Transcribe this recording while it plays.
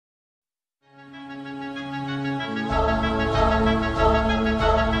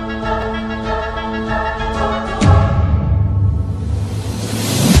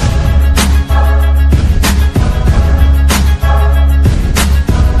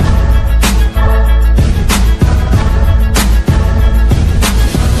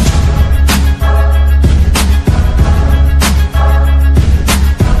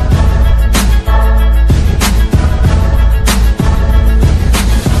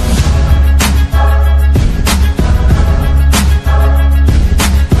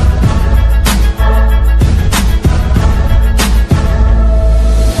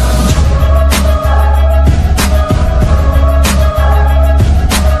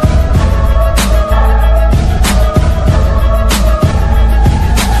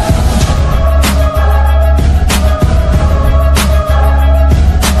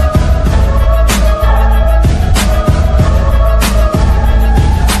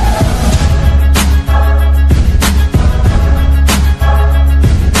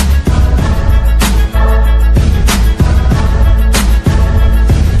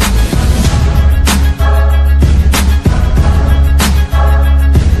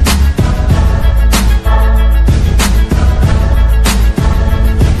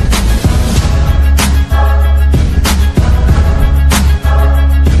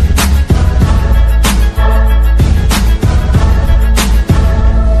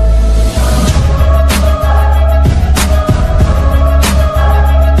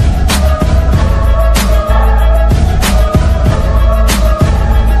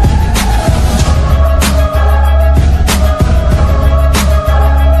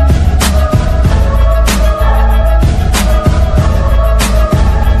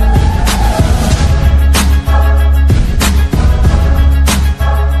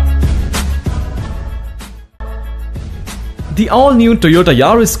The all-new Toyota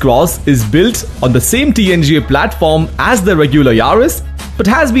Yaris Cross is built on the same TNGA platform as the regular Yaris, but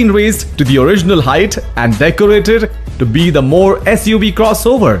has been raised to the original height and decorated to be the more SUV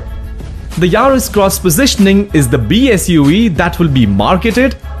crossover. The Yaris Cross positioning is the B SUV that will be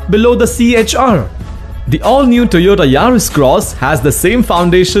marketed below the CHR. The all-new Toyota Yaris Cross has the same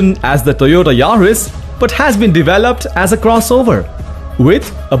foundation as the Toyota Yaris, but has been developed as a crossover,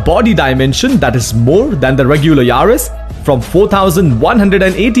 with a body dimension that is more than the regular Yaris, from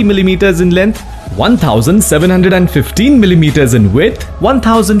 4,180mm in length, 1,715mm in width,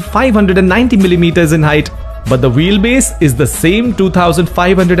 1,590mm in height, but the wheelbase is the same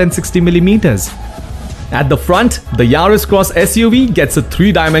 2,560mm. At the front, the Yaris Cross SUV gets a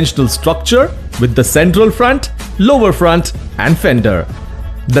three-dimensional structure with the central front, lower front and fender.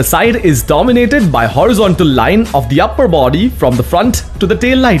 The side is dominated by horizontal line of the upper body from the front to the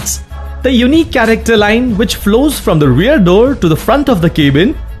tail lights. The unique character line which flows from the rear door to the front of the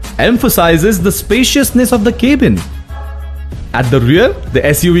cabin emphasizes the spaciousness of the cabin. At the rear, the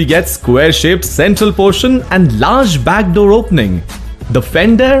SUV gets square-shaped central portion and large back door opening. The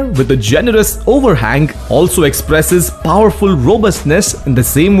fender with a generous overhang also expresses powerful robustness in the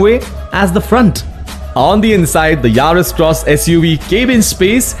same way as the front. On the inside, the Yaris Cross SUV cabin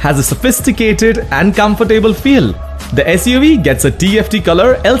space has a sophisticated and comfortable feel. The SUV gets a TFT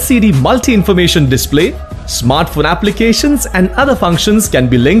color LCD multi-information display. Smartphone applications and other functions can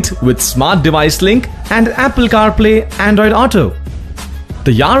be linked with Smart Device Link and Apple CarPlay, Android Auto.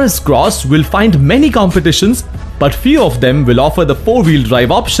 The Yaris Cross will find many competitions, but few of them will offer the four-wheel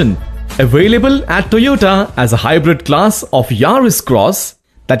drive option. Available at Toyota as a hybrid class of Yaris Cross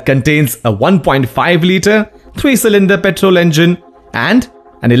that contains a 1.5-litre 3-cylinder petrol engine and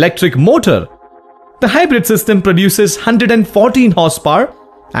an electric motor. The hybrid system produces 114 horsepower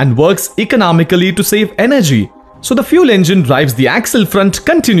and works economically to save energy. So the fuel engine drives the axle front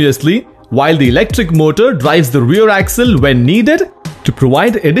continuously, while the electric motor drives the rear axle when needed to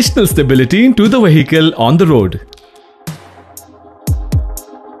provide additional stability to the vehicle on the road.